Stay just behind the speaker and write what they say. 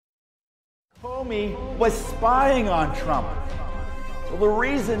Comey was spying on Trump. Well, the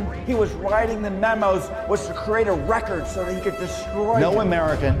reason he was writing the memos was to create a record so that he could destroy No him.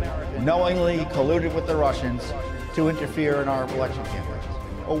 American knowingly colluded with the Russians to interfere in our election campaigns.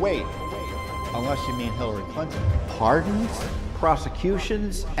 Oh, wait, unless you mean Hillary Clinton. Pardons,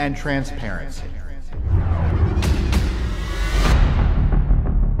 prosecutions, and transparency.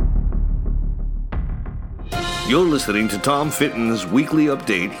 You're listening to Tom Fitton's weekly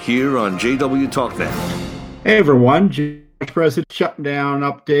update here on JW TalkNet. Hey everyone, President shutdown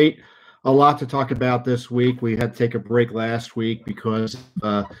update. A lot to talk about this week. We had to take a break last week because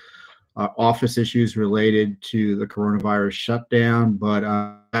of office issues related to the coronavirus shutdown. But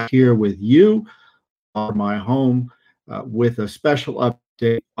I'm back here with you on my home with a special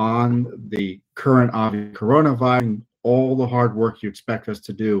update on the current coronavirus, all the hard work you expect us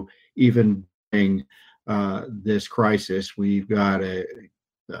to do, even during this crisis. We've got a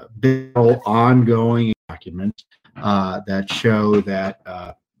big ongoing documents that show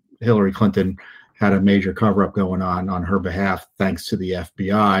that Hillary Clinton had a major cover-up going on her behalf, thanks to the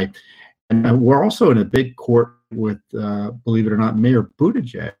FBI. And we're also in a big court with, believe it or not, Mayor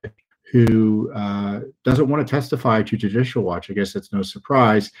Buttigieg, who doesn't want to testify to Judicial Watch. I guess it's no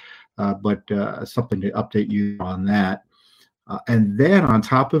surprise, but something to update you on that. And then on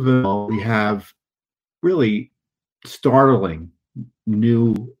top of it all, we have really startling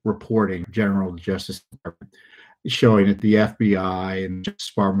new reporting, General Justice Department, showing that the FBI and Justice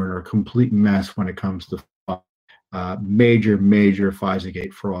Department are a complete mess when it comes to major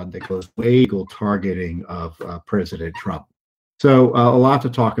FISA-gate fraud that goes way legal targeting of President Trump. So a lot to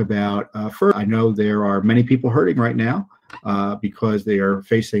talk about. First, I know there are many people hurting right now because they are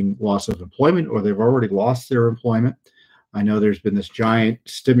facing loss of employment or they've already lost their employment. I know there's been this giant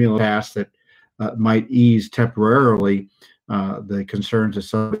stimulus pass that might ease temporarily the concerns of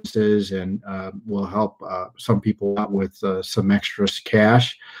services and will help some people out with some extra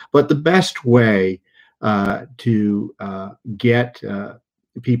cash. But the best way to get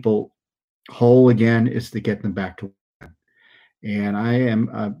people whole again is to get them back to work. And I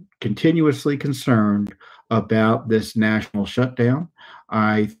am continuously concerned about this national shutdown.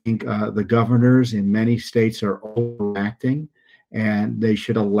 I think the governors in many states are overacting, and they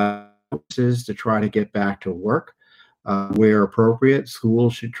should allow to try to get back to work. Where appropriate,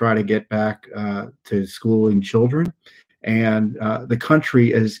 schools should try to get back to schooling children. And the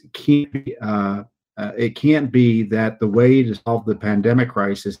country it can't be that the way to solve the pandemic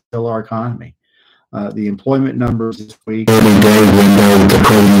crisis is kill our economy. The employment numbers this week, every day window, the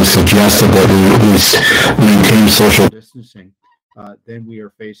president suggested that we maintain social distancing. Then we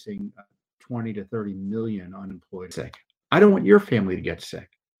are facing 20 to 30 million unemployed sick. I don't want your family to get sick.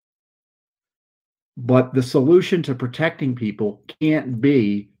 But the solution to protecting people can't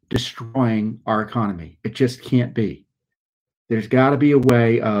be destroying our economy. It just can't be. There's got to be a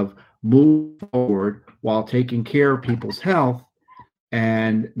way of moving forward while taking care of people's health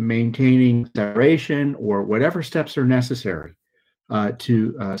and maintaining separation or whatever steps are necessary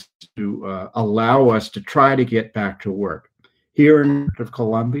to allow us to try to get back to work. Here in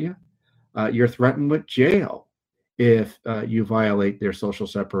Columbia, you're threatened with jail if you violate their social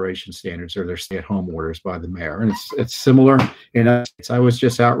separation standards or their stay-at-home orders by the mayor. And it's similar in other states. I was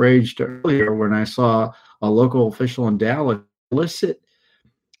just outraged earlier when I saw a local official in Dallas solicit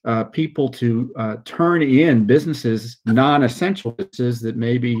people to turn in businesses, non-essential businesses that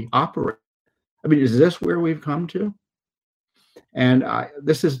maybe operate. I mean, is this where we've come to? And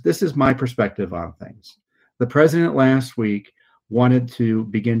this is my perspective on things. The president last week wanted to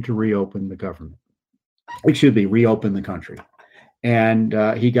begin to reopen the government. Reopen the country. And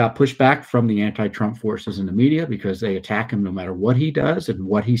he got pushback from the anti-Trump forces in the media because they attack him no matter what he does and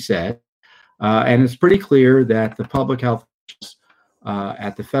what he said. And it's pretty clear that the public health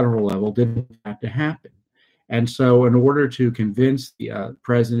at the federal level didn't have to happen. And so in order to convince the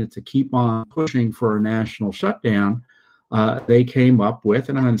president to keep on pushing for a national shutdown, they came up with,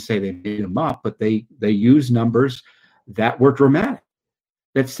 and I'm going to say they made them up, but they used numbers that were dramatic,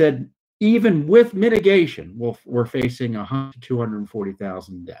 that said, even with mitigation, we're facing 100,000 to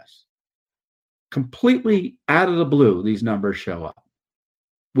 240,000 deaths. Completely out of the blue, these numbers show up.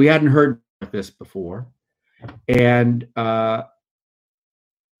 We hadn't heard this before. And so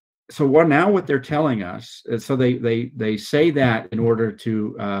what they're telling us, so they say that in order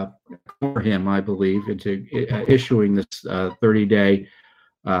to cover him, I believe, into issuing this 30-day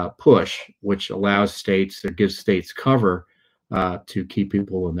push, which allows states, or gives states cover to keep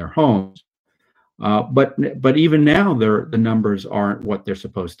people in their homes. But even now, the numbers aren't what they're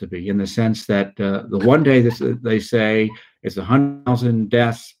supposed to be, in the sense that the one day they say it's 100,000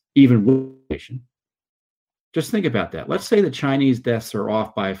 deaths even with inflation. Just think about that. Let's say the Chinese deaths are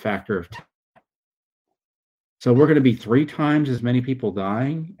off by a factor of 10. So we're going to be 3 times as many people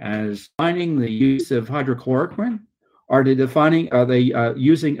dying as defining the use of hydrochloroquine. Are they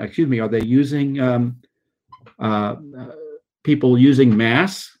using people using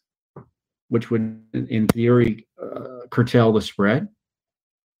masks, which would, in theory, curtail the spread?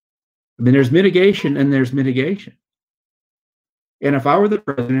 I mean, there's mitigation and there's mitigation. And if I were the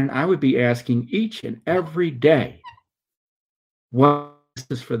president, I would be asking each and every day, what is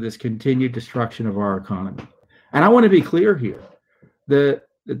this for this continued destruction of our economy? And I want to be clear here. The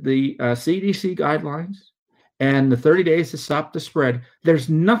CDC guidelines and the 30 days to stop the spread, there's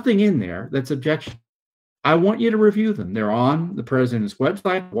nothing in there that's objectionable. I want you to review them. They're on the president's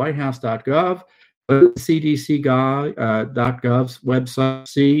website, whitehouse.gov, CDC.gov's website,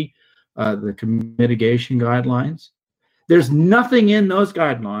 see the mitigation guidelines. There's nothing in those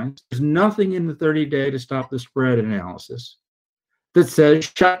guidelines, there's nothing in the 30-day to stop the spread analysis that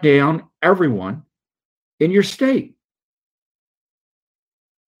says shut down everyone in your state.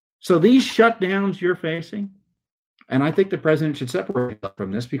 So these shutdowns you're facing, and I think the president should separate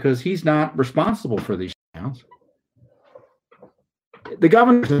from this because he's not responsible for these shutdowns. The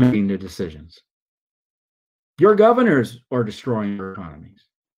governors are making the decisions. Your governors are destroying your economies.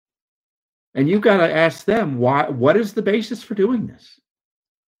 And you've got to ask them, what is the basis for doing this?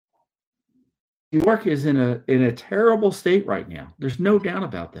 New York is in a terrible state right now. There's no doubt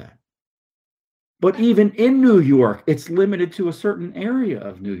about that. But even in New York, it's limited to a certain area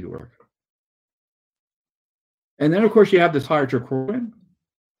of New York. And then, of course, you have this hydrochloroquine,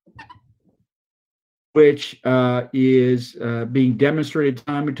 which is being demonstrated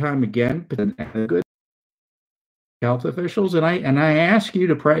time and time again. Good health officials, and I ask you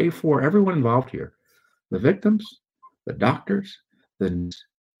to pray for everyone involved here, the victims, the doctors, and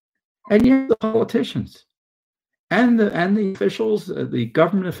the politicians. And the officials, the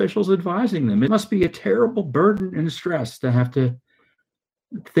government officials advising them. It must be a terrible burden and stress to have to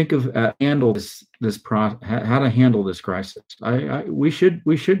think of how to handle this crisis. We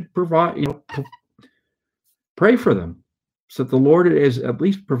should provide, pray for them so that the Lord at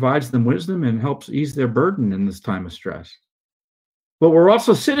least provides them wisdom and helps ease their burden in this time of stress. But we're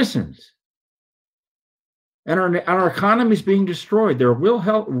also citizens. And our economy is being destroyed. There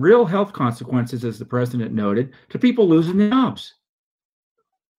are real health consequences, as the president noted, to people losing their jobs.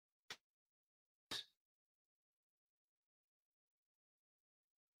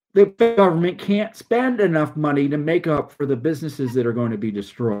 The government can't spend enough money to make up for the businesses that are going to be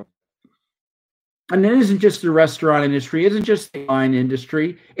destroyed. And it isn't just the restaurant industry, it isn't just the wine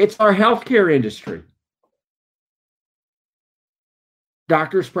industry, it's our healthcare industry.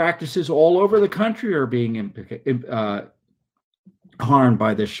 Doctors' practices all over the country are being harmed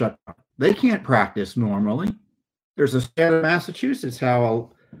by this shutdown. They can't practice normally. There's a state of Massachusetts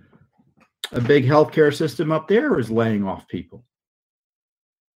how a big healthcare system up there is laying off people.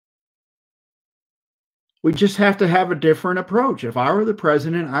 We just have to have a different approach. If I were the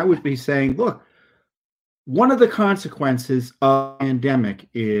president, I would be saying, look, one of the consequences of the pandemic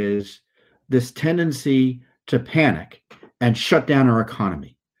is this tendency to panic and shut down our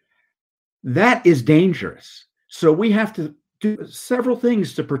economy. That is dangerous. So we have to do several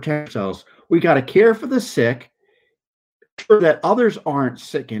things to protect ourselves. We got to care for the sick, sure that others aren't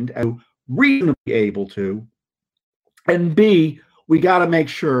sickened and reasonably able to. And B, we got to make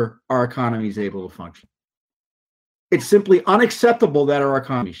sure our economy is able to function. It's simply unacceptable that our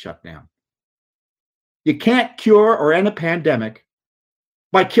economy is shut down. You can't cure or end a pandemic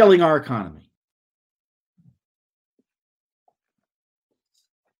by killing our economy.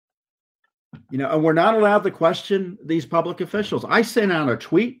 And we're not allowed to question these public officials. I sent out a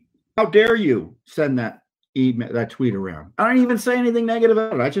tweet. How dare you send that tweet around? I don't even say anything negative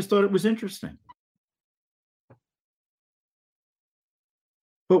about it. I just thought it was interesting.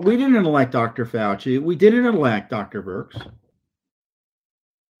 But we didn't elect Dr. Fauci. We didn't elect Dr. Birx,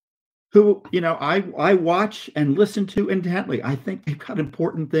 who, I watch and listen to intently. I think they've got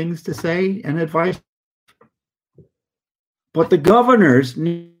important things to say and advice. But the governors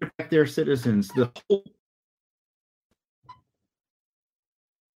need to protect their citizens.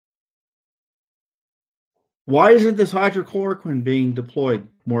 Why isn't this hydrochloroquine being deployed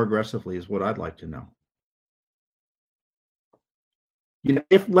more aggressively is what I'd like to know.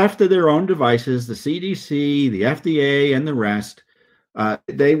 If left to their own devices, the CDC, the FDA, and the rest,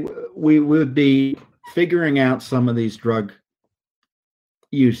 we would be figuring out some of these drug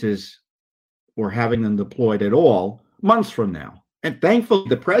uses or having them deployed at all months from now. And thankfully,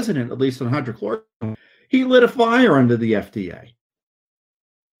 the president, at least on hydrochloroquine, he lit a fire under the FDA.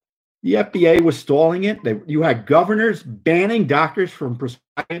 The FDA was stalling it. You had governors banning doctors from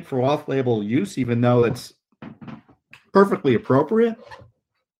prescribing for off-label use, even though it's perfectly appropriate.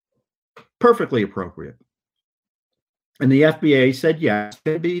 Perfectly appropriate. And the FDA said, yes,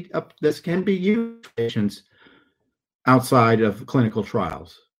 this can be used for patients outside of clinical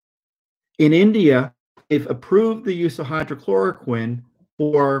trials. In India, they've approved the use of hydrochloroquine,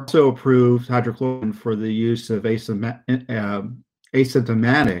 or also approved hydrochloroquine for the use of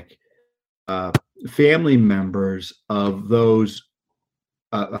asymptomatic family members of those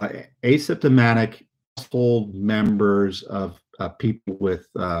asymptomatic household members of people with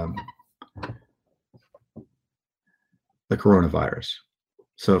the coronavirus.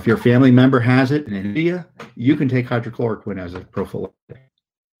 So if your family member has it in India, you can take hydrochloroquine as a prophylactic.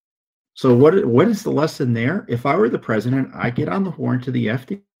 So what is the lesson there? If I were the president, I get on the horn to the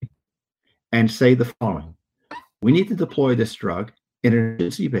FDA and say the following: we need to deploy this drug on an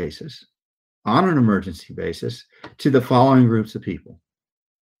emergency basis to the following groups of people: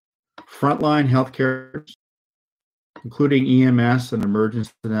 frontline healthcare, including EMS and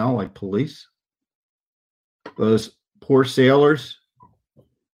emergency personnel like police, those poor sailors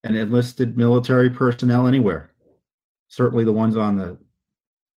and enlisted military personnel anywhere, certainly the ones on the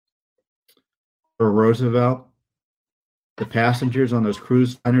Roosevelt, the passengers on those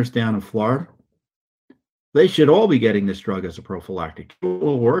cruise liners down in Florida. They should all be getting this drug as a prophylactic.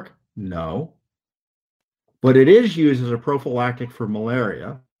 Will it work? No. But it is used as a prophylactic for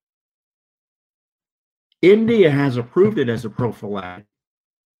malaria. India has approved it as a prophylactic.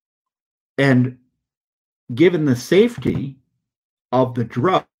 And given the safety of the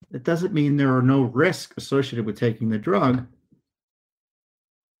drug, it doesn't mean there are no risks associated with taking the drug.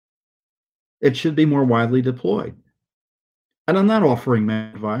 It should be more widely deployed. And I'm not offering my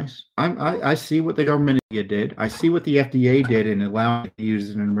advice. I see what the government did. I see what the FDA did in allowing it to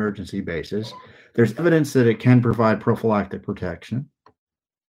use it on an emergency basis. There's evidence that it can provide prophylactic protection.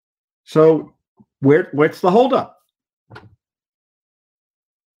 So what's the holdup?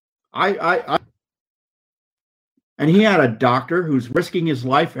 And he had a doctor who's risking his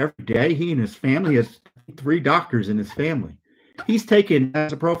life every day. He and his family has 3 doctors in his family. He's taken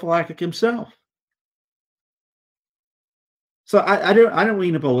as a prophylactic himself. So I don't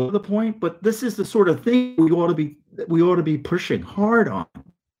mean to belittle the point, but this is the sort of thing we ought to be pushing hard on.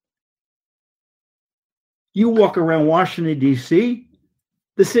 You walk around Washington, D.C.,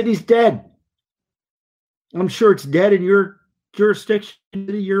 the city's dead. I'm sure it's dead in your jurisdiction,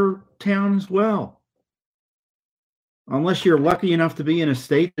 your town as well. Unless you're lucky enough to be in a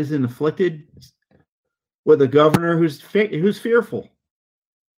state that is inflicted with a governor who's fearful.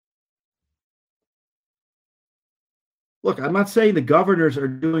 Look, I'm not saying the governors are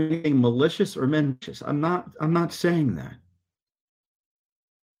doing anything malicious or malicious. I'm not saying that.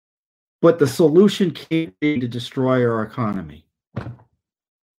 But the solution can't be to destroy our economy,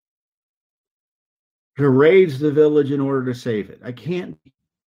 to raise the village in order to save it. I can't.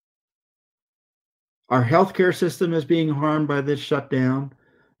 Our healthcare system is being harmed by this shutdown.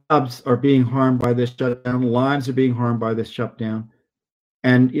 Jobs are being harmed by this shutdown. Lives are being harmed by this shutdown.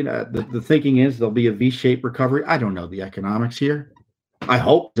 And, you know, the thinking is there'll be a V-shaped recovery. I don't know the economics here. I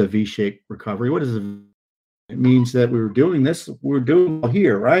hope it's a V-shaped recovery. What is it? It means that we're doing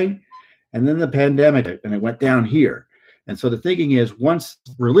here, right? And then the pandemic, and it went down here. And so the thinking is once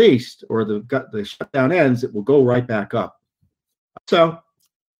released or the shutdown ends, it will go right back up. So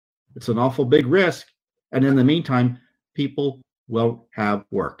it's an awful big risk. And in the meantime, people will have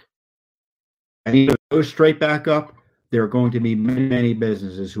work. And if it goes straight back up, there are going to be many, many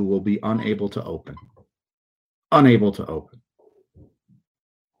businesses who will be unable to open. Unable to open.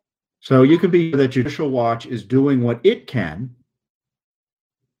 So you can be that Judicial Watch is doing what it can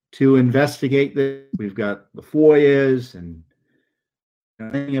to investigate this. We've got the FOIAs and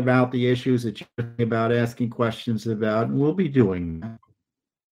thinking about the issues that you're thinking about, asking questions about, and we'll be doing that.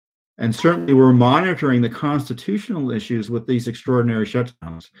 And certainly we're monitoring the constitutional issues with these extraordinary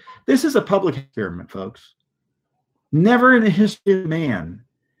shutdowns. This is a public experiment, folks. Never in the history of man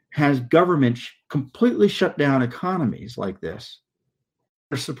has government completely shut down economies like this.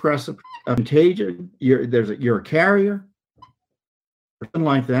 Suppress a contagion. You're a carrier, or something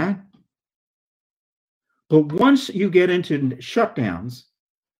like that. But once you get into shutdowns,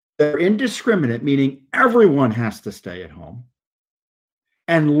 they're indiscriminate, meaning everyone has to stay at home,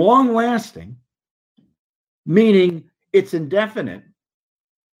 and long-lasting, meaning it's indefinite.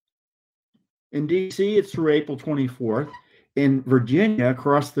 In D.C., it's through April 24th. In Virginia,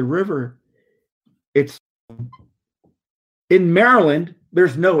 across the river, it's in Maryland.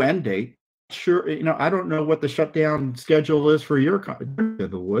 There's no end date. Sure, I don't know what the shutdown schedule is for your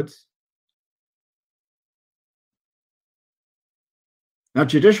the woods. Now,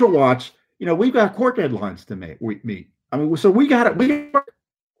 Judicial Watch, we've got court deadlines to meet. I mean, so we got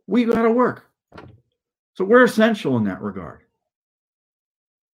to work. So we're essential in that regard.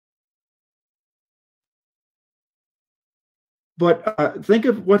 But think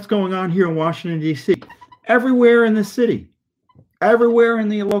of what's going on here in Washington, D.C. Everywhere in the city, everywhere in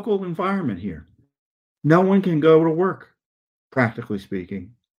the local environment here, no one can go to work, practically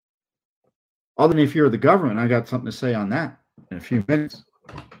speaking. Other than if you're the government, I got something to say on that in a few minutes.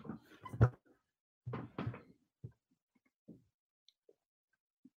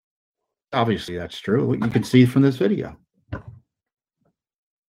 Obviously, that's true. You can see from this video.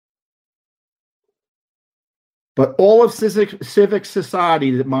 But all of civic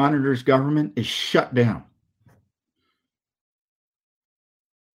society that monitors government is shut down.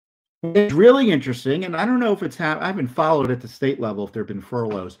 It's really interesting, and I don't know if it's I haven't followed at the state level if there have been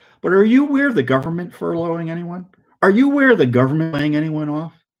furloughs, but are you aware of the government furloughing anyone? Are you aware of the government laying anyone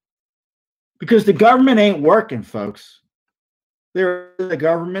off? Because the government ain't working, folks. They're the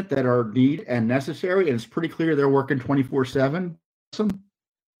government that are need and necessary, and it's pretty clear they're working 24/7.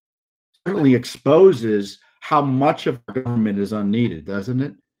 Certainly exposes how much of our government is unneeded, doesn't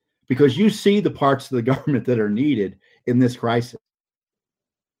it? Because you see the parts of the government that are needed in this crisis.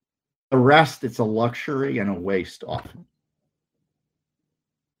 The rest, it's a luxury and a waste often.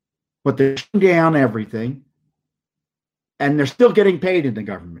 But they're shutting down everything, and they're still getting paid in the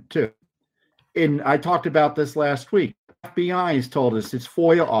government too. I talked about this last week. FBI has told us its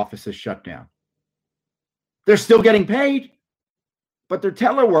FOIA office is shut down. They're still getting paid, but they're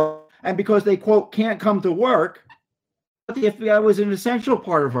telework. And because they, quote, can't come to work, the FBI was an essential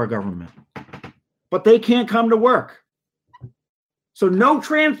part of our government. But they can't come to work. So no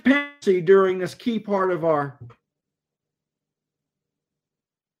transparency during this key part of our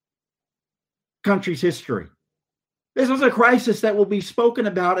country's history. This is a crisis that will be spoken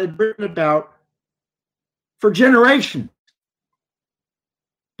about and written about for generations.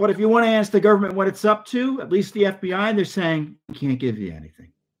 But if you want to ask the government what it's up to, at least the FBI, they're saying, we can't give you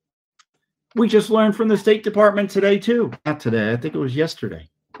anything. We just learned from the State Department today, too. Not today, I think it was yesterday,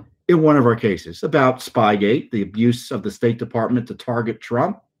 in one of our cases, about Spygate, the abuse of the State Department to target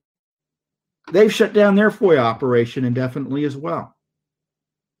Trump. They've shut down their FOIA operation indefinitely as well.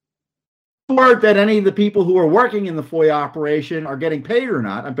 Word that any of the people who are working in the FOIA operation are getting paid or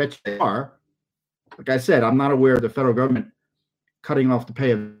not, I bet you they are. Like I said, I'm not aware of the federal government cutting off the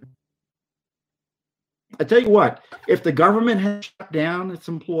pay of. I tell you what, if the government had shut down its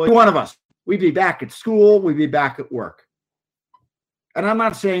employees, one of us, we'd be back at school, we'd be back at work. And I'm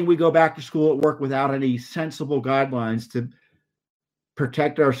not saying we go back to school at work without any sensible guidelines to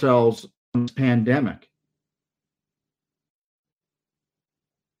protect ourselves from this pandemic.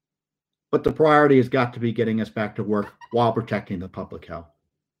 But the priority has got to be getting us back to work while protecting the public health.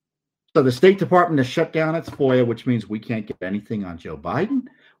 So the State Department has shut down its FOIA, which means we can't get anything on Joe Biden,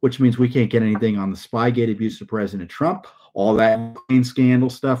 which means we can't get anything on the Spygate abuse of President Trump, all that scandal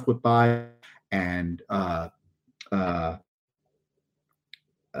stuff with Biden and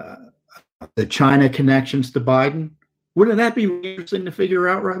the China connections to Biden. Wouldn't that be interesting to figure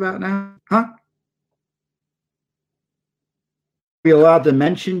out right about now? Huh? Be allowed to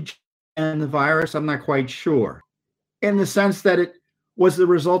mention the virus? I'm not quite sure. In the sense that it was the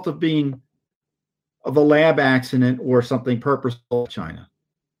result of a lab accident or something purposeful in China.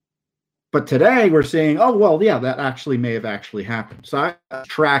 But today we're saying, oh, well, yeah, that actually may have actually happened. So I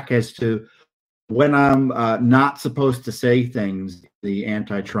track as to when I'm not supposed to say things in the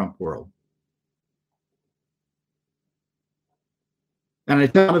anti-Trump world. And I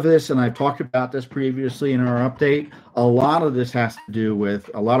thought of this, and I've talked about this previously in our update. A lot of this has to do with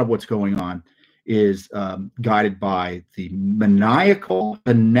a lot of what's going on is guided by the maniacal,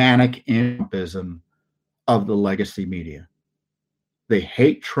 fanatic Trumpism of the legacy media. They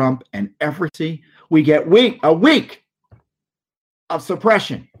hate Trump, and everything we get a week of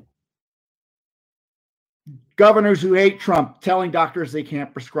suppression. Governors who hate Trump telling doctors they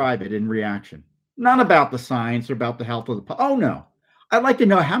can't prescribe it in reaction. Not about the science or about the health of the public. Oh, no. I'd like to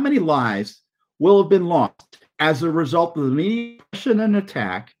know how many lives will have been lost as a result of the media and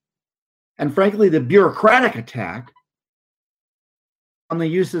attack, and frankly, the bureaucratic attack on the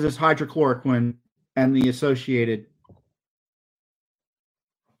use of this hydrochloroquine and the associated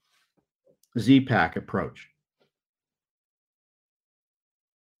Z-Pack approach.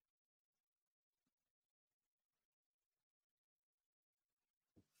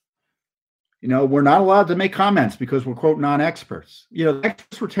 We're not allowed to make comments because we're, quote, non-experts. The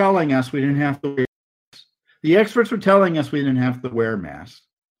experts were telling us we didn't have to wear masks. The experts were telling us we didn't have to wear masks.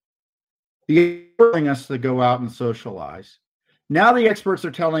 The experts were telling us to go out and socialize. Now the experts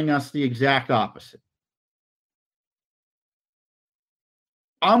are telling us the exact opposite.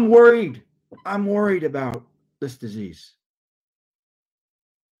 I'm worried. I'm worried about this disease.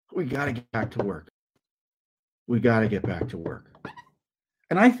 We got to get back to work. We got to get back to work.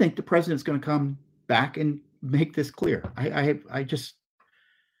 And I think the president's going to come back and make this clear. I just,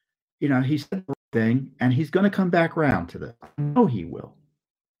 he said the right thing, and he's going to come back around to this. I know he will.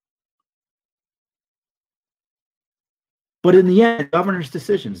 But in the end, governor's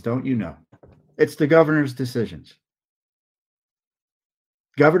decisions, don't you know? It's the governor's decisions.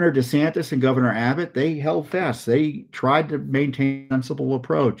 Governor DeSantis and Governor Abbott, they held fast. They tried to maintain a sensible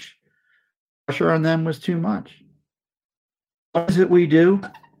approach. Pressure on them was too much. What is it we do?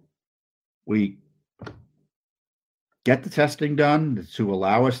 We get the testing done to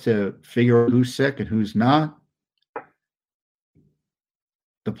allow us to figure out who's sick and who's not.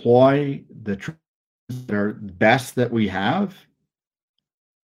 Deploy the troops that are best that we have.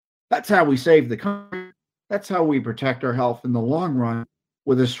 That's how we save the country. That's how we protect our health in the long run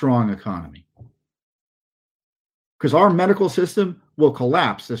with a strong economy. Because our medical system will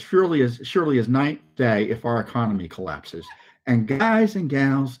collapse as surely as night day if our economy collapses. And guys and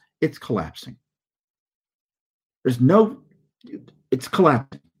gals, it's collapsing. It's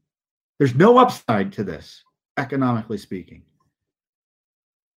collapsing. There's no upside to this, economically speaking.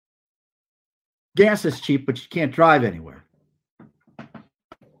 Gas is cheap, but you can't drive anywhere.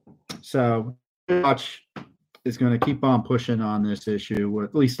 So much is going to keep on pushing on this issue, or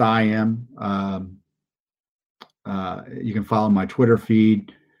at least I am. You can follow my Twitter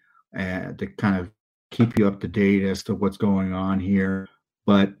feed to kind of keep you up to date as to what's going on here.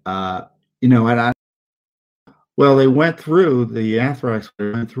 But, they went through the anthrax,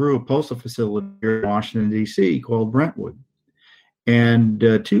 they went through a postal facility here in Washington, D.C. called Brentwood. And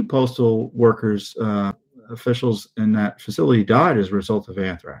 2 postal workers, officials in that facility died as a result of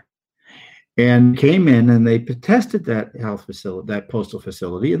anthrax. And came in and they tested that that postal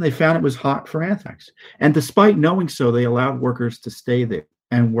facility, and they found it was hot for anthrax. And despite knowing so, they allowed workers to stay there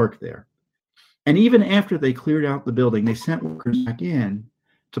and work there. And even after they cleared out the building, they sent workers back in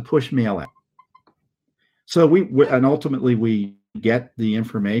to push mail out. So ultimately we get the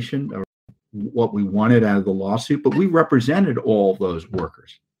information or what we wanted out of the lawsuit, but we represented all those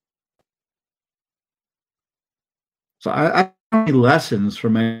workers. So I any lessons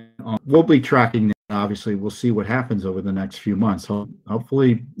from it. We'll be tracking that. Obviously, we'll see what happens over the next few months. So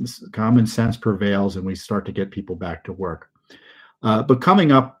hopefully common sense prevails and we start to get people back to work. But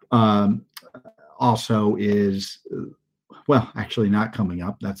coming up also is, actually not coming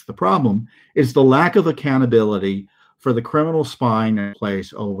up, that's the problem, is the lack of accountability for the criminal spying in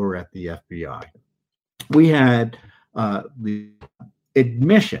place over at the FBI. We had the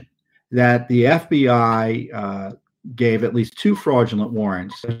admission that the FBI gave at least 2 fraudulent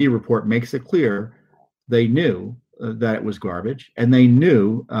warrants. The report makes it clear they knew that it was garbage, and they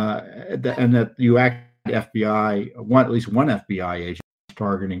knew that you act FBI, at least one FBI agent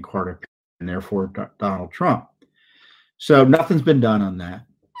targeting Carter and therefore Donald Trump. So nothing's been done on that.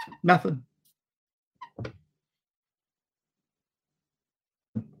 Nothing.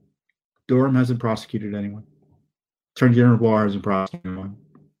 Durham hasn't prosecuted anyone. Attorney General Barr hasn't prosecuted anyone.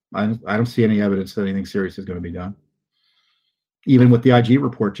 I don't see any evidence that anything serious is going to be done. Even with the IG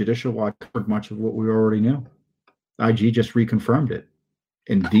report, Judicial Watch covered much of what we already knew. IG just reconfirmed it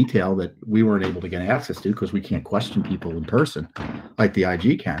in detail that we weren't able to get access to because we can't question people in person like the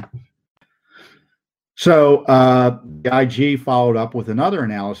IG can. So the IG followed up with another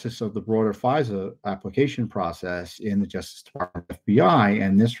analysis of the broader FISA application process in the Justice Department FBI,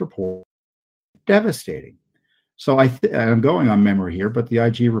 and this report devastating. So I'm going on memory here, but the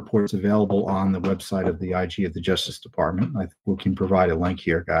IG report is available on the website of the IG of the Justice Department. We can provide a link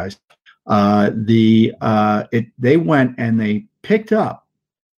here, guys. They went and they picked up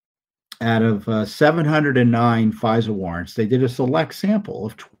out of 709 FISA warrants. They did a select sample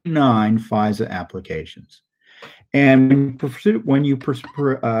of 29 FISA applications. And when you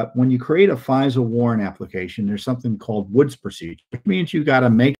create a FISA warrant application, there's something called Woods procedure, which means you got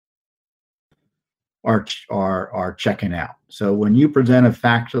to make are checking out. So when you present a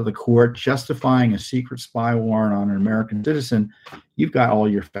fact to the court justifying a secret spy warrant on an American citizen, you've got all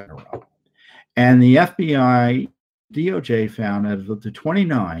your facts in a row. And the FBI, DOJ found that of the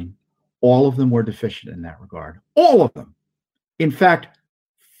 29, all of them were deficient in that regard. All of them. In fact,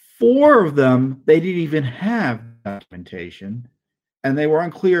 4 of them, they didn't even have documentation, and they were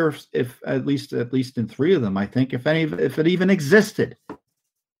unclear if at least in 3 of them, I think, if it even existed.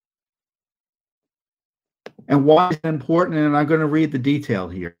 And why is it important? And I'm going to read the detail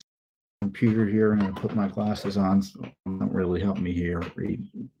here. computer here. I'm going to put my glasses on, so it don't really help me here. I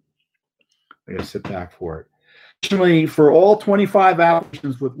got to sit back for it. Additionally, for all 25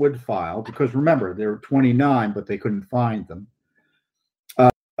 applications with Woodfile, because remember, there were 29, but they couldn't find them.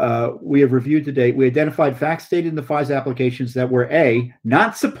 We have reviewed to date. We identified facts stated in the FISA applications that were A,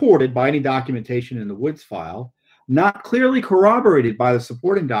 not supported by any documentation in the Woods file, not clearly corroborated by the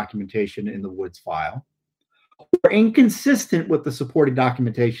supporting documentation in the Woods file, or inconsistent with the supporting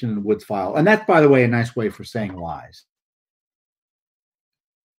documentation in the Woods file. And that's, by the way, a nice way for saying lies.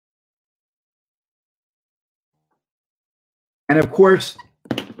 And of course,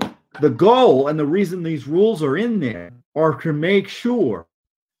 the goal and the reason these rules are in there are to make sure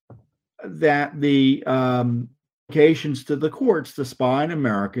that the applications to the courts to spy on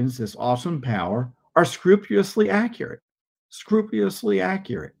Americans, this awesome power, are scrupulously accurate. Scrupulously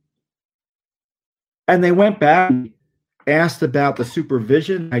accurate. And they went back and asked about the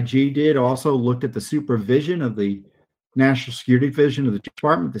supervision. IG did also looked at the supervision of the National Security Division of the Justice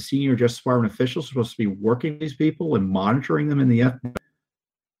Department. The senior Justice Department officials supposed to be working with these people and monitoring them in the FBI,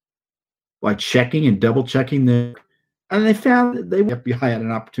 like checking and double checking them. And they found that the FBI had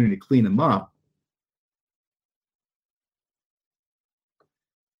an opportunity to clean them up.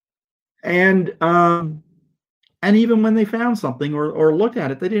 And even when they found something or looked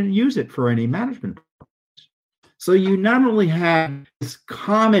at it, they didn't use it for any management purpose. So you not only had this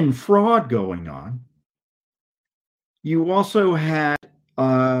common fraud going on, you also had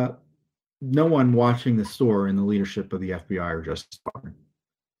no one watching the store in the leadership of the FBI or Justice Department.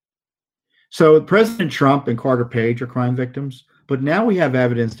 So President Trump and Carter Page are crime victims, but now we have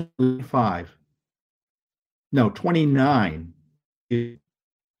evidence 29.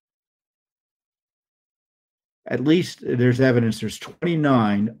 At least there's evidence there's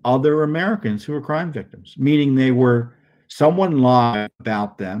 29 other Americans who are crime victims, meaning someone lied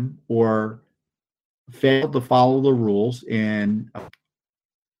about them or failed to follow the rules in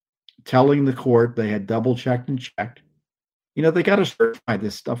telling the court they had double checked and checked. You know, they got to certify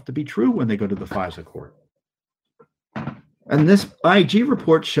this stuff to be true when they go to the FISA court. And this IG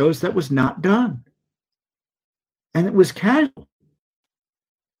report shows that was not done. And it was casual.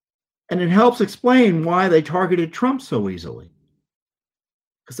 And it helps explain why they targeted Trump so easily.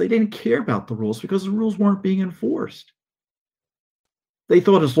 Because they didn't care about the rules, because the rules weren't being enforced. They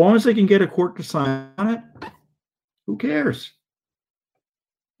thought as long as they can get a court to sign on it, who cares?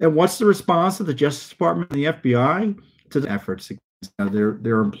 And what's the response of the Justice Department and the FBI to the efforts against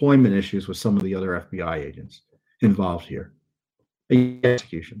their employment issues with some of the other FBI agents involved here?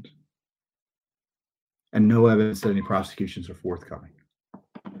 Executions. And no evidence that any prosecutions are forthcoming.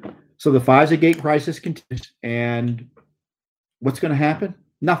 So the FISA gate crisis continues, and what's going to happen?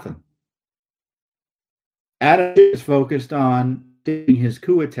 Nothing. Adam is focused on doing his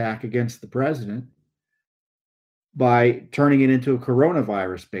coup attack against the president by turning it into a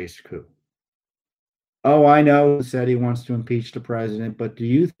coronavirus-based coup. Oh, I know, he said he wants to impeach the president, but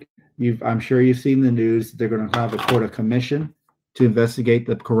I'm sure you've seen the news, they're going to have a commission to investigate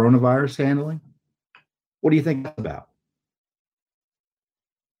the coronavirus handling. What do you think that's about?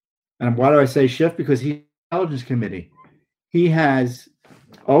 And why do I say shift? Because he's the Intelligence Committee. He has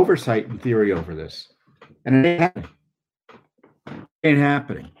oversight in theory over this. And it ain't happening. It ain't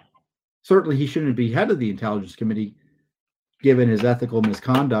happening. Certainly he shouldn't be head of the Intelligence Committee given his ethical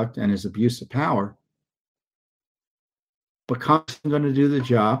misconduct and his abuse of power. But Congress is going to do the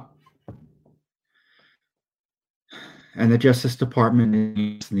job. And the Justice Department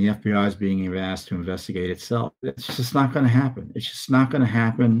and the FBI is being asked to investigate itself. It's just not going to happen. It's just not going to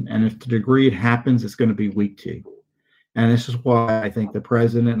happen. And if the degree it happens, it's going to be weak tea. And this is why I think the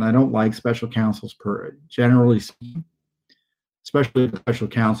president, and I don't like special counsels generally speaking, especially the special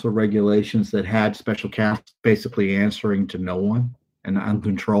counsel regulations that had special counsel basically answering to no one and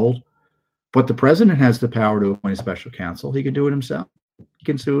uncontrolled. But the president has the power to appoint a special counsel. He can do it himself. He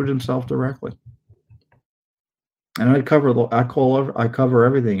can sue it himself directly. And I cover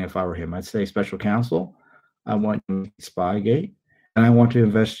everything if I were him. I'd say special counsel. I want to Spygate, and I want to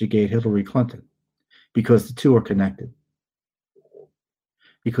investigate Hillary Clinton, because the two are connected.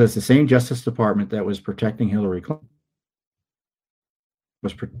 Because the same Justice Department that was protecting Hillary Clinton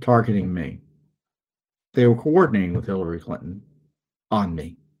was targeting me. They were coordinating with Hillary Clinton on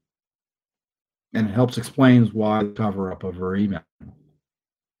me. And it helps explain why the cover-up of her email.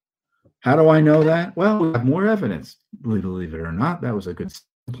 How do I know that? Well, we have more evidence. Believe it or not, that was a good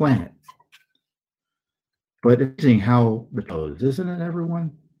plan. But it's interesting how it goes, isn't it,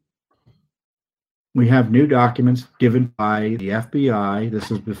 everyone? We have new documents given by the FBI.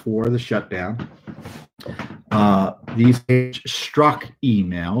 This is before the shutdown. These Strzok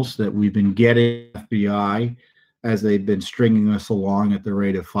emails that we've been getting FBI as they've been stringing us along at the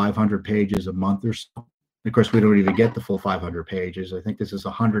rate of 500 pages a month or so. Of course, we don't even get the full 500 pages. I think this is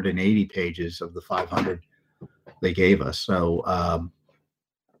 180 pages of the 500 they gave us. So,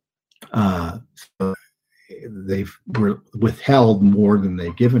 so they've withheld more than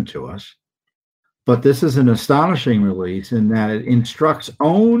they've given to us. But this is an astonishing release in that it instructs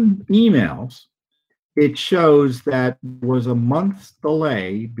own emails. It shows that there was a month's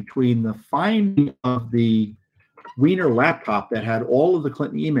delay between the finding of the Wiener laptop that had all of the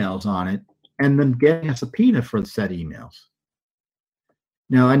Clinton emails on it and them getting a subpoena for the said emails.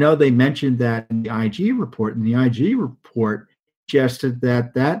 Now, I know they mentioned that in the IG report, and the IG report suggested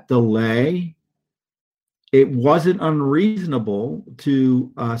that that delay, it wasn't unreasonable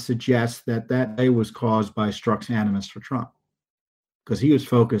to suggest that that delay was caused by Strzok's animus for Trump, because he was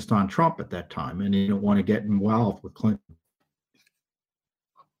focused on Trump at that time, and he didn't want to get involved with Clinton.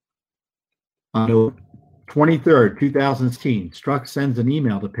 On the 23rd, 2016, Strzok sends an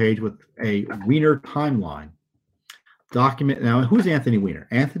email to Page with a Wiener timeline document. Now, who's Anthony Weiner?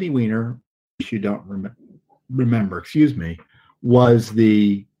 Anthony Weiner, if you don't remember, was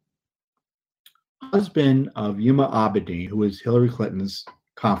the husband of Huma Abedin, who was Hillary Clinton's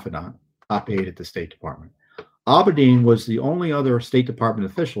confidant, top aide at the State Department. Abedin was the only other State Department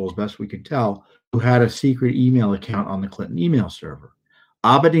official, as best we could tell, who had a secret email account on the Clinton email server.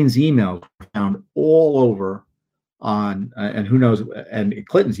 Abedin's emails were found all over on, and who knows, and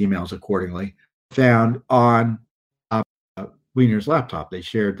Clinton's emails accordingly, found on Weiner's laptop. They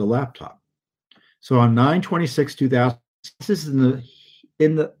shared the laptop. So on 9/26/2000, this is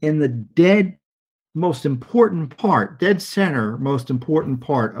in the dead most important part, dead center, most important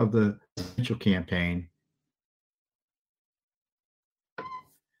part of the presidential campaign.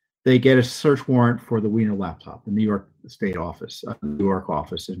 They get a search warrant for the Wiener laptop, the New York State office, New York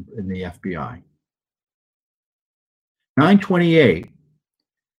office in the FBI. 9/28.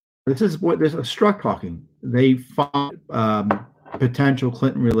 This is what there's a Strzok talking. They find potential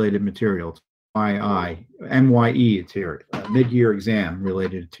Clinton-related material, MYE material, mid-year exam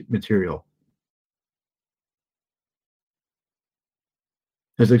related material.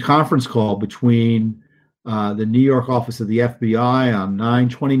 There's a conference call between the New York office of the FBI on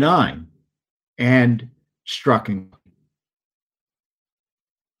 9/29 and Strzok.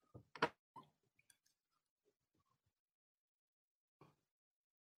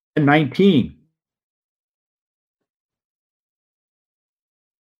 And 19.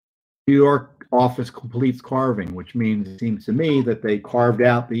 New York office completes carving, which means it seems to me that they carved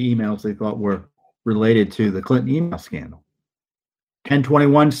out the emails they thought were related to the Clinton email scandal.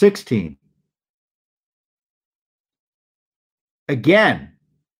 10/21/16. Again,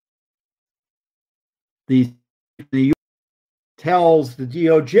 the tells the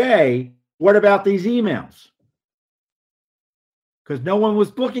DOJ, what about these emails? Because no one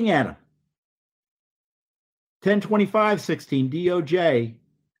was looking at them. 10/25/16, DOJ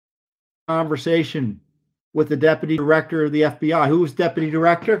conversation with the deputy director of the FBI. Who was deputy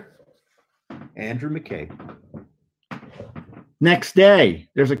director? Andrew McCabe. Next day,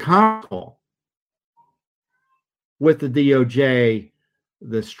 there's a call with the DOJ,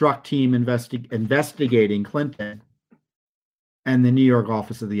 the Strzok team investigating Clinton, and the New York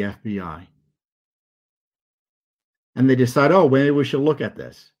office of the FBI. And they decide, oh, maybe we should look at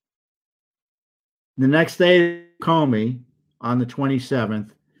this. The next day, Comey on the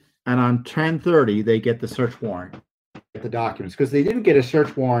 27th, and on 10/30, they get the search warrant, get the documents, because they didn't get a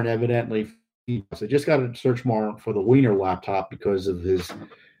search warrant, evidently. They just got a search warrant for the Wiener laptop because of his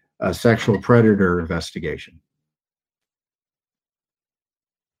sexual predator investigation.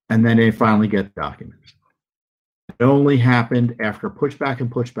 And then they finally get the documents. It only happened after pushback and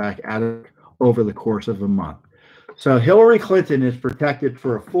pushback over the course of a month. So Hillary Clinton is protected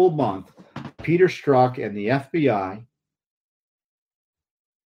for a full month. Peter Strzok and the FBI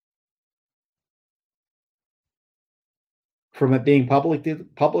from it being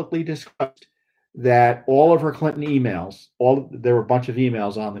publicly discussed that all of her Clinton emails, there were a bunch of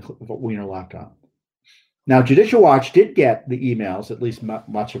emails on the Wiener laptop. Now, Judicial Watch did get the emails, at least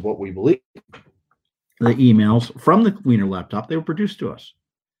much of what we believe, the emails from the Wiener laptop. They were produced to us.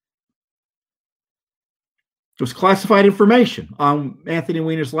 It was classified information on Anthony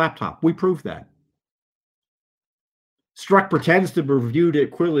Weiner's laptop. We proved that. Strzok pretends to have reviewed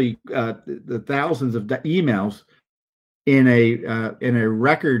it clearly, the thousands of emails in a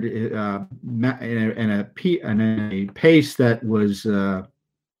record in a pace that was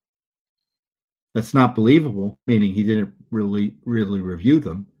That's not believable, meaning he didn't really review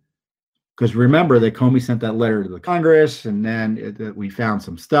them. Because remember that Comey sent that letter to the Congress, and then we found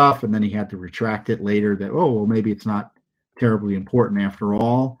some stuff, and then he had to retract it later that, oh, well, maybe it's not terribly important after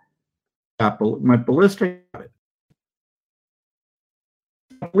all. Went ballistic.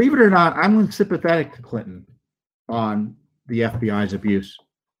 Believe it or not, I'm sympathetic to Clinton on the FBI's abuse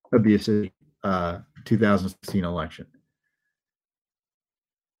of the 2016 election.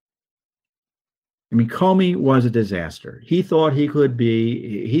 I mean, Comey was a disaster. He thought he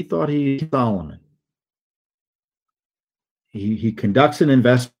Solomon. He conducts an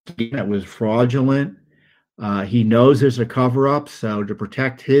investigation that was fraudulent. He knows there's a cover-up, so to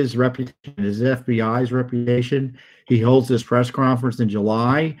protect his reputation, his FBI's reputation, he holds this press conference in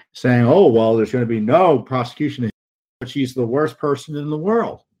July saying, oh, well, there's going to be no prosecution, but she's the worst person in the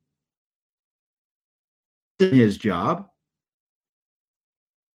world. In his job.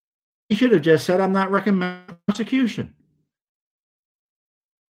 He should have just said, I'm not recommending prosecution.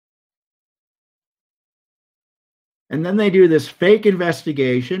 And then they do this fake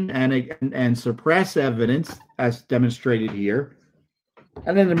investigation and suppress evidence, as demonstrated here.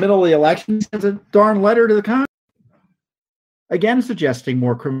 And in the middle of the election, he sends a darn letter to the Congress, again suggesting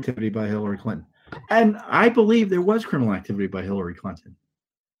more criminal activity by Hillary Clinton. And I believe there was criminal activity by Hillary Clinton.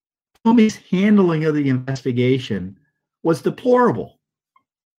 Comey's handling of the investigation was deplorable.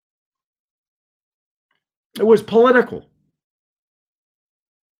 It was political.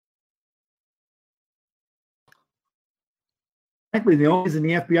 Frankly, the only reason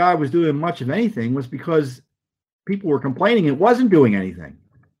the FBI was doing much of anything was because people were complaining it wasn't doing anything.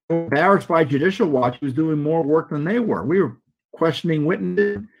 Embarrassed by Judicial Watch was doing more work than they were. We were questioning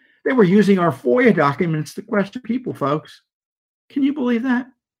witnesses. They were using our FOIA documents to question people, folks. Can you believe that?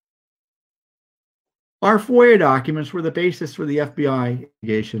 Our FOIA documents were the basis for the FBI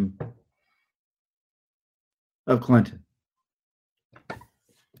investigation of Clinton.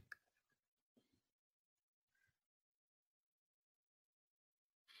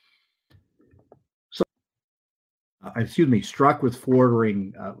 So, Strzok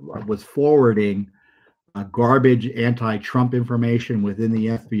was forwarding garbage anti-Trump information within the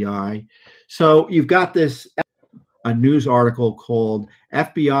FBI. So you've got a news article called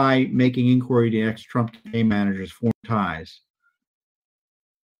FBI Making Inquiry to Ex-Trump Campaign Managers Form Ties.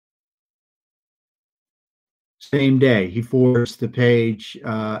 Same day, he forwards the page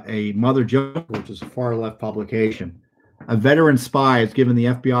a Mother Jones, which is a far-left publication. A veteran spy has given the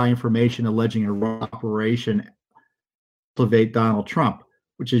FBI information alleging a raw operation to elevate Donald Trump,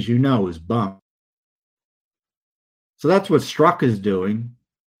 which, as you know, is bunk. So that's what Strzok is doing,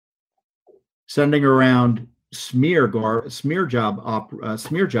 sending around smear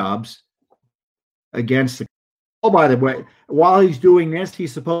jobs against the. Oh, by the way, while he's doing this,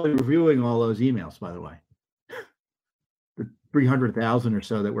 he's supposedly reviewing all those emails. By the way, the 300,000 or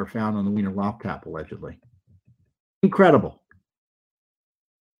so that were found on the Wiener laptop allegedly. Incredible.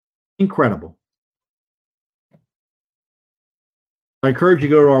 I encourage you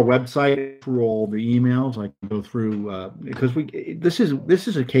to go to our website for all the emails. I can go through because this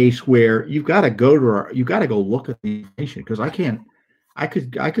is a case where you've got to go look at the information, because I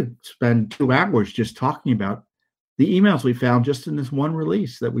could spend 2 hours just talking about the emails we found just in this one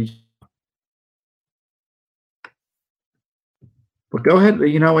release that we. But go ahead,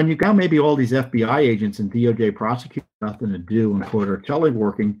 and you got maybe all these FBI agents and DOJ prosecutors nothing to do and are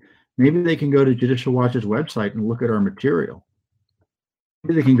teleworking. Maybe they can go to Judicial Watch's website and look at our material.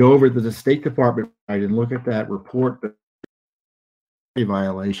 Maybe they can go over to the State Department site and look at that report, the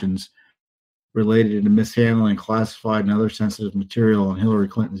violations related to mishandling classified and other sensitive material on Hillary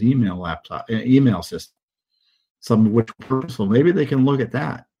Clinton's email system, some of which were purposeful. Maybe they can look at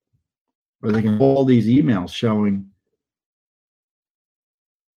that, or they can pull all these emails showing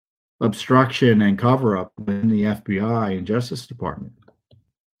obstruction and cover-up in the FBI and Justice Department.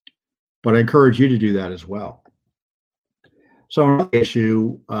 But I encourage you to do that as well. So another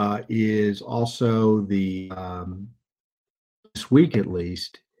issue is also this week at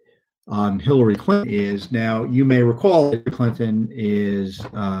least on Hillary Clinton is, now you may recall that Clinton is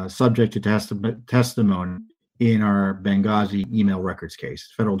subject to testimony in our Benghazi email records case.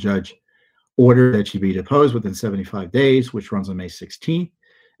 The federal judge ordered that she be deposed within 75 days, which runs on May 16th.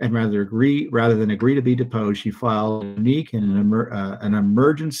 And rather than agree to be deposed, she filed a unique and an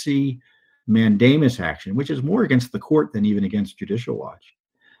emergency mandamus action, which is more against the court than even against Judicial Watch,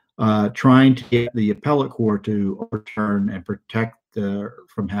 trying to get the appellate court to overturn and protect her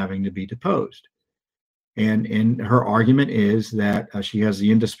from having to be deposed. And her argument is that she has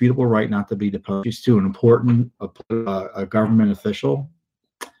the indisputable right not to be deposed. She's too important a government official.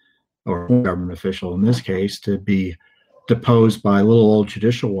 or government official in this case, to be deposed by little old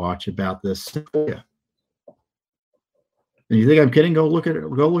Judicial Watch about this. And you think I'm kidding? Go look at it.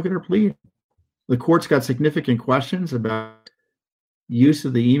 Go look at her plea. The court's got significant questions about use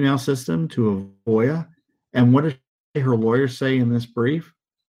of the email system to FOIA. And what did her lawyers say in this brief?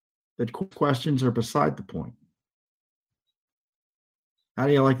 That questions are beside the point. How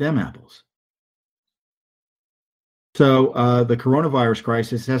do you like them apples? So the coronavirus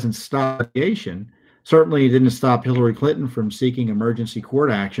crisis hasn't stopped litigation. Certainly, it didn't stop Hillary Clinton from seeking emergency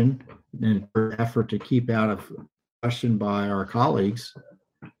court action in her effort to keep out of question by our colleagues,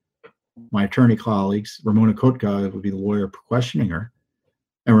 my attorney colleagues. Ramona Kotka would be the lawyer questioning her.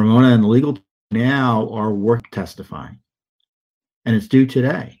 And Ramona and the legal team now are work testifying. And it's due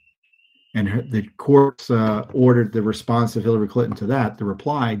today. And the courts ordered the response of Hillary Clinton to that, the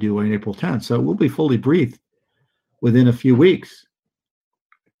reply, due on April 10th. So we'll be fully briefed within a few weeks.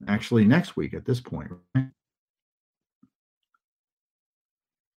 Actually, next week at this point. Right?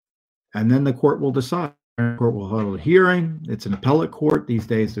 And then the court will decide. The court will hold a hearing. It's an appellate court. These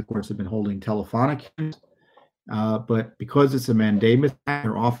days, the courts have been holding telephonic hearings. But because it's a mandamus,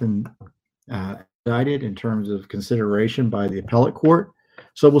 they're often cited in terms of consideration by the appellate court.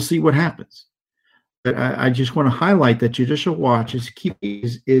 So we'll see what happens. But I just want to highlight that Judicial Watch is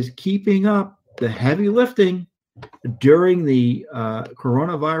keeping up the heavy lifting during the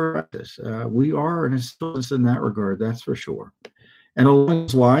coronavirus. We are an assistance in that regard, that's for sure. And along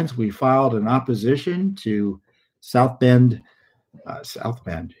those lines, we filed an opposition to South Bend.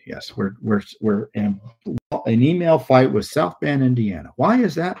 Yes, we're in an email fight with South Bend, Indiana. Why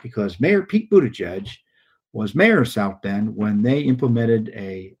is that? Because Mayor Pete Buttigieg was mayor of South Bend when they implemented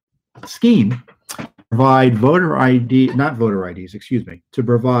a scheme to provide to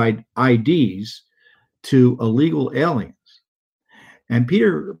provide IDs to illegal aliens. And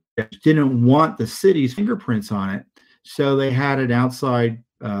Peter didn't want the city's fingerprints on it, so they had an outside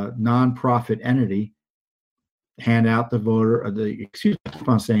nonprofit entity hand out the voter, excuse me, I keep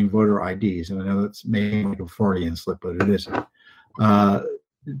on saying voter IDs, and I know that's maybe like a Freudian slip, but it isn't.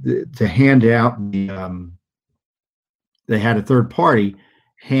 To hand out they had a third party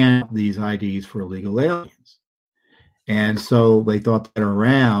hand out these IDs for illegal aliens. And so they thought that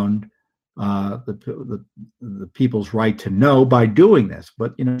around the people's right to know by doing this.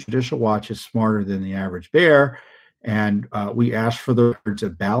 But, Judicial Watch is smarter than the average bear. And we asked for the records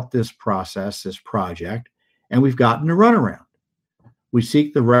about this process, this project, and we've gotten a runaround. We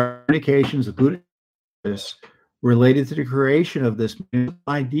seek the indications of Buttigieg related to the creation of this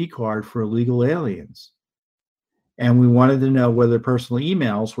ID card for illegal aliens. And we wanted to know whether personal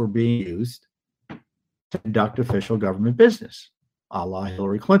emails were being used to conduct official government business, a la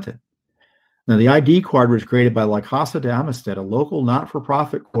Hillary Clinton. Now, the ID card was created by La Casa de Amistad, a local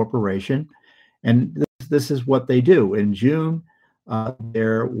not-for-profit corporation, and this is what they do. In June,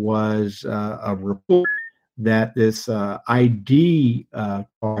 there was a report that this ID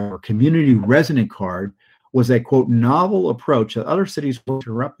or community resident card was a, quote, novel approach that other cities want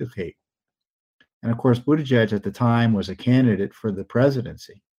to replicate. And of course, Buttigieg at the time was a candidate for the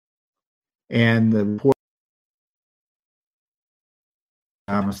presidency. And the report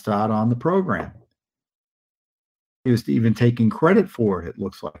Amistad on the program. He was even taking credit for it, it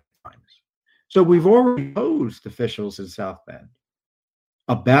looks like. So we've already posed officials in South Bend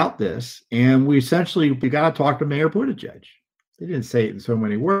about this, and we got to talk to Mayor Buttigieg. They didn't say it in so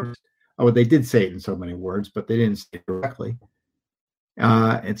many words. Oh, they did say it in so many words, but they didn't say it directly.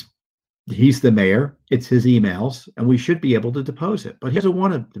 He's the mayor. It's his emails, and we should be able to depose it. But he doesn't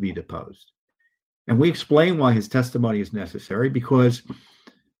want it to be deposed. And we explain why his testimony is necessary, because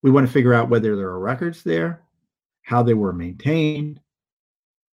we want to figure out whether there are records there, how they were maintained,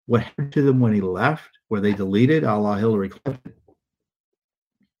 what happened to them when he left, were they deleted, a la Hillary Clinton?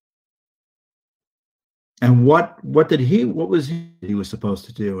 And what was he was supposed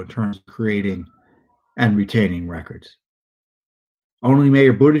to do in terms of creating and retaining records? Only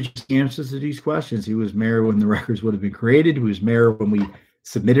Mayor Buttigieg answers to these questions. He was mayor when the records would have been created. He was mayor when we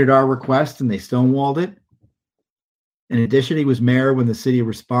submitted our request and they stonewalled it. In addition, he was mayor when the city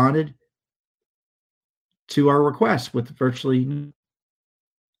responded to our request with virtually,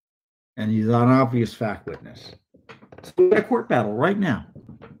 and he's an obvious fact witness. So we've got a court battle right now.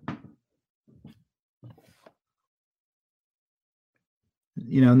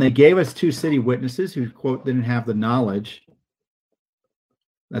 And they gave us 2 city witnesses who, quote, didn't have the knowledge.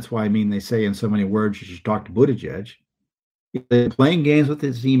 That's why, they say in so many words, you should talk to Buttigieg. They're playing games with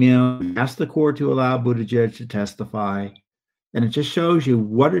his email, asked the court to allow Buttigieg to testify. And it just shows you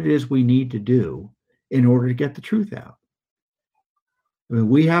what it is we need to do in order to get the truth out. I mean,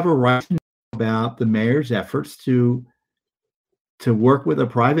 we have a right to know about the mayor's efforts to work with a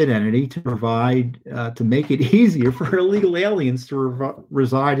private entity to provide, to make it easier for illegal aliens to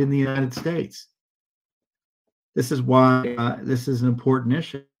reside in the United States. This is why this is an important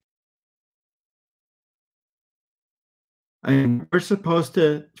issue. I mean, we're supposed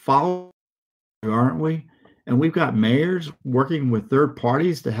to follow, aren't we? And we've got mayors working with third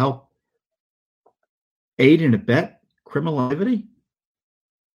parties to help aid and abet criminal activity.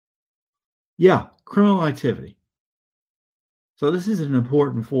 Yeah, criminal activity. So this is an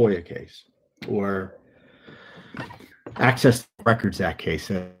important FOIA case, or Access to Records Act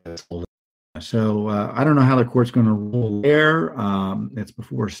case. So I don't know how the court's going to rule there. It's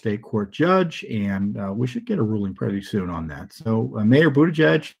before a state court judge, and we should get a ruling pretty soon on that. So Mayor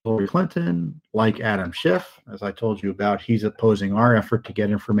Buttigieg, Hillary Clinton, like Adam Schiff, as I told you about, he's opposing our effort to get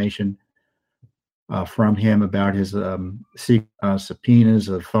information from him about his subpoenas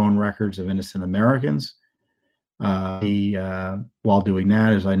of phone records of innocent Americans. While doing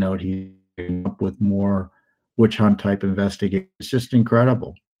that, as I note, he came up with more witch hunt type investigations. It's just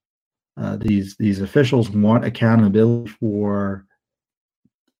incredible. These officials want accountability for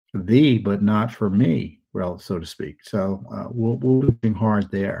thee, but not for me, well, so to speak. So we're working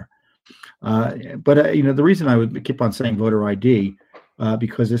hard there. But the reason I would keep on saying voter ID,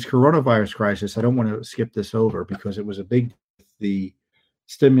 because this coronavirus crisis, I don't want to skip this over because it was a big, the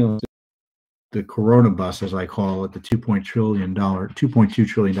stimulus, the Corona bus, as I call it, the $2.2 trillion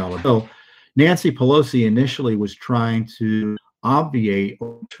bill. Nancy Pelosi initially was trying to obviate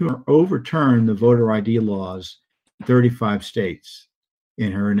or overturn the voter ID laws in 35 states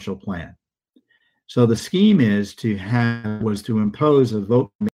in her initial plan. So the scheme was to impose a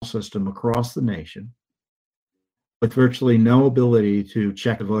vote mail system across the nation with virtually no ability to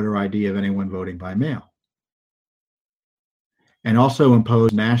check the voter ID of anyone voting by mail. And also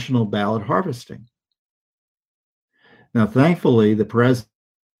impose national ballot harvesting. Now, thankfully, the president,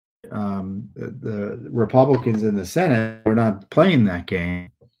 the Republicans in the Senate were not playing that game,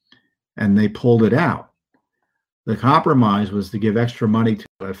 and they pulled it out. The compromise was to give extra money to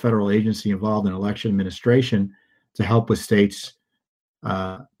a federal agency involved in election administration to help with states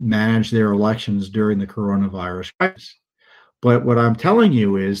manage their elections during the coronavirus crisis. But what I'm telling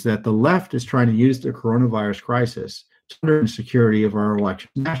you is that the left is trying to use the coronavirus crisis to undermine security of our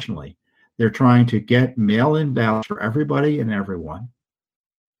elections nationally. They're trying to get mail-in ballots for everybody and everyone,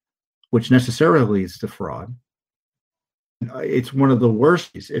 which necessarily leads to fraud. It's one of the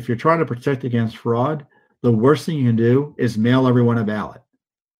worst. If you're trying to protect against fraud, the worst thing you can do is mail everyone a ballot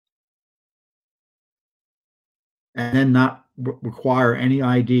and then not require any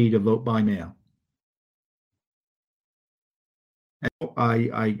ID to vote by mail. And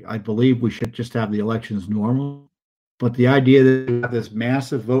I believe we should just have the elections normal. But the idea that we have this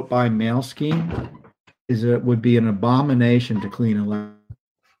massive vote by mail scheme would be an abomination to clean elections.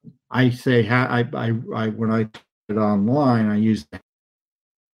 I say when I put it online, I use that.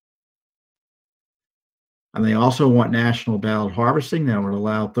 And they also want national ballot harvesting that would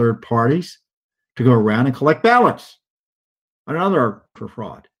allow third parties to go around and collect ballots. Another for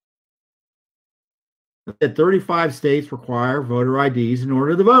fraud. 35 states require voter IDs in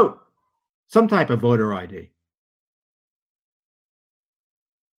order to vote. Some type of voter ID.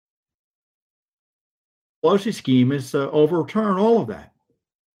 Pelosi scheme is to overturn all of that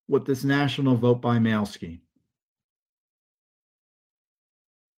with this national vote by mail scheme.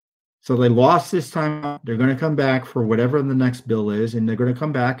 So they lost this time. They're going to come back for whatever the next bill is, and they're going to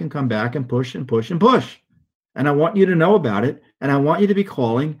come back and push and push and push. And I want you to know about it, and I want you to be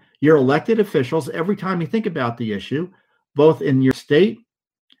calling your elected officials every time you think about the issue, both in your state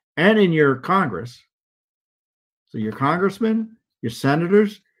and in your Congress. So your congressmen, your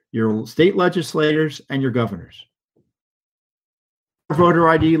senators, your state legislators, and your governors. Voter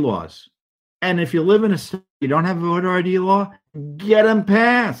ID laws. And if you live in a state you don't have a voter ID law, get them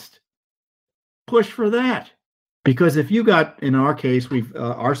passed. Push for that. Because if you got, in our case,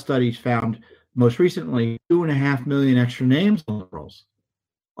 our studies found most recently 2.5 million extra names on the rolls.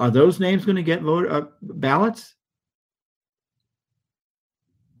 Are those names going to get ballots?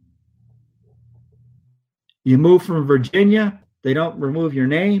 You move from Virginia, they don't remove your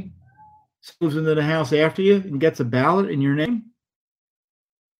name. Moves into the house after you and gets a ballot in your name.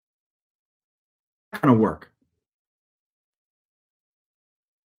 Not going to work.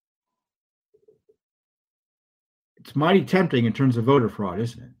 It's mighty tempting in terms of voter fraud,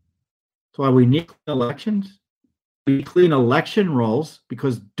 isn't it? That's why we need elections. We need clean election rolls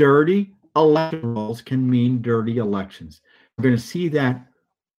because dirty election rolls can mean dirty elections. We're going to see that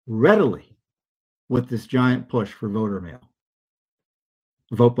readily with this giant push for voter mail.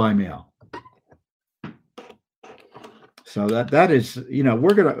 vote by mail. So that is,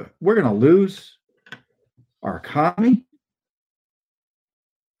 we're gonna lose our economy,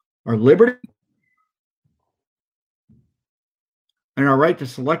 our liberty, and our right to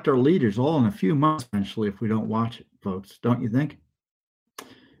select our leaders all in a few months eventually if we don't watch it, folks. Don't you think?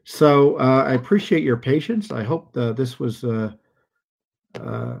 So I appreciate your patience. I hope this was a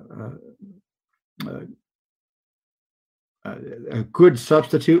good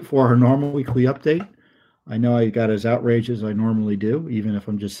substitute for our normal weekly update. I know I got as outraged as I normally do, even if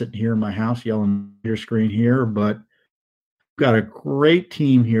I'm just sitting here in my house yelling at your screen here. But we've got a great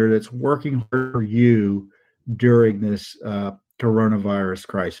team here that's working for you during this coronavirus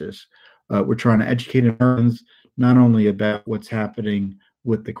crisis. We're trying to educate Americans not only about what's happening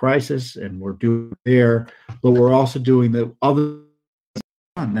with the crisis, and we're doing there, but we're also doing the other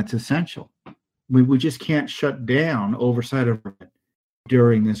that's essential. We just can't shut down oversight of it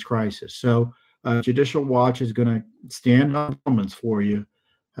during this crisis. So Judicial Watch is going to stand on elements for you,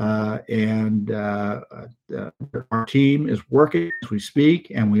 and our team is working as we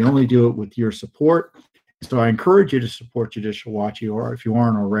speak, and we only do it with your support. So I encourage you to support Judicial Watch, or if you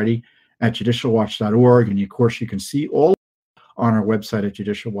aren't already, at judicialwatch.org, and of course you can see all on our website at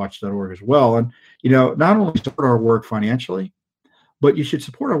judicialwatch.org as well. And not only support our work financially, but you should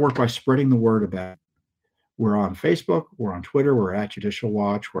support our work by spreading the word about it. We're on Facebook, we're on Twitter, we're at Judicial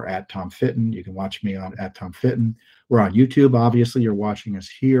Watch, we're at Tom Fitton. You can watch me on at Tom Fitton. We're on YouTube. Obviously, you're watching us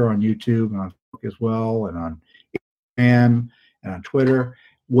here on YouTube and on Facebook as well, and on Instagram and on Twitter.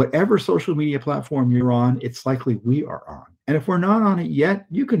 Whatever social media platform you're on, it's likely we are on. And if we're not on it yet,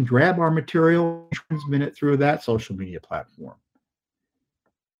 you can grab our material and transmit it through that social media platform.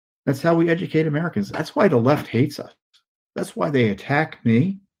 That's how we educate Americans. That's why the left hates us. That's why they attack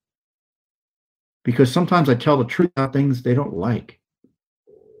me. Because sometimes I tell the truth about things they don't like.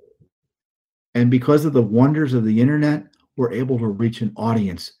 And because of the wonders of the internet, we're able to reach an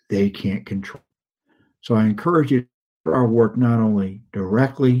audience they can't control. So I encourage you to do our work not only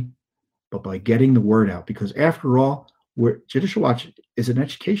directly, but by getting the word out. Because after all, Judicial Watch is an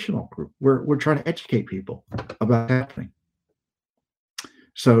educational group. We're trying to educate people about what's happening.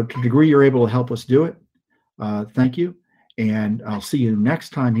 So to the degree you're able to help us do it, thank you. And I'll see you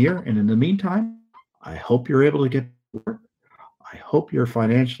next time here. And in the meantime, I hope you're able to get to work. I hope you're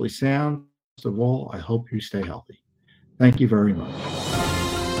financially sound. Most of all, I hope you stay healthy. Thank you very much.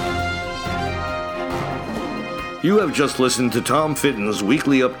 You have just listened to Tom Fitton's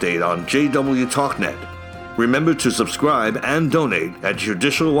weekly update on JW TalkNet. Remember to subscribe and donate at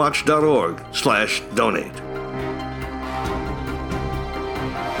judicialwatch.org/donate.